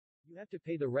You have to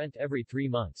pay the rent every 3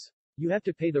 months. You have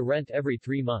to pay the rent every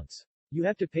 3 months. You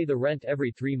have to pay the rent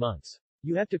every 3 months.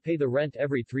 You have to pay the rent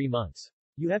every 3 months.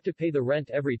 You have to pay the rent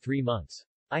every 3 months.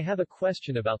 I have a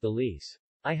question about the lease.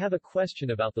 I have a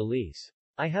question about the lease.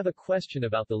 I have a question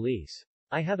about the lease.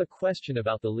 I have a question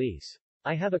about the lease.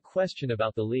 I have a question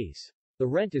about the lease. The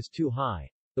rent is too high.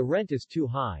 The rent is too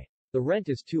high. The rent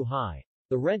is too high.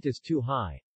 The rent is too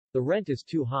high. The rent is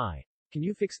too high. Can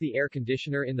you fix the air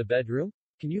conditioner in the bedroom?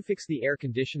 Can you fix the air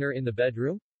conditioner in the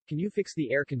bedroom? Can you fix the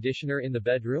air conditioner in the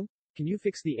bedroom? Can you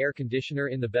fix the air conditioner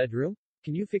in the bedroom?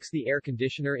 Can you fix the air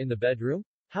conditioner in the bedroom?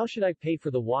 How should I pay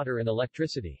for the water and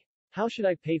electricity? How should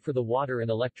I pay for the water and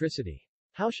electricity?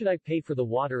 How should I pay for the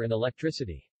water and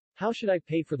electricity? How should I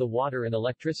pay for the water and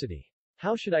electricity?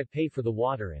 How should I pay for the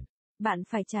water and Bạn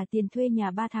phải trả tiền thuê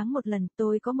nhà 3 tháng một lần.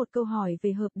 Tôi có một câu hỏi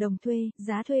về hợp đồng thuê,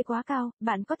 giá thuê quá cao,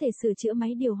 bạn có thể sửa chữa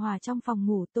máy điều hòa trong phòng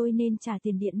ngủ, tôi nên trả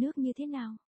tiền điện nước như thế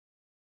nào?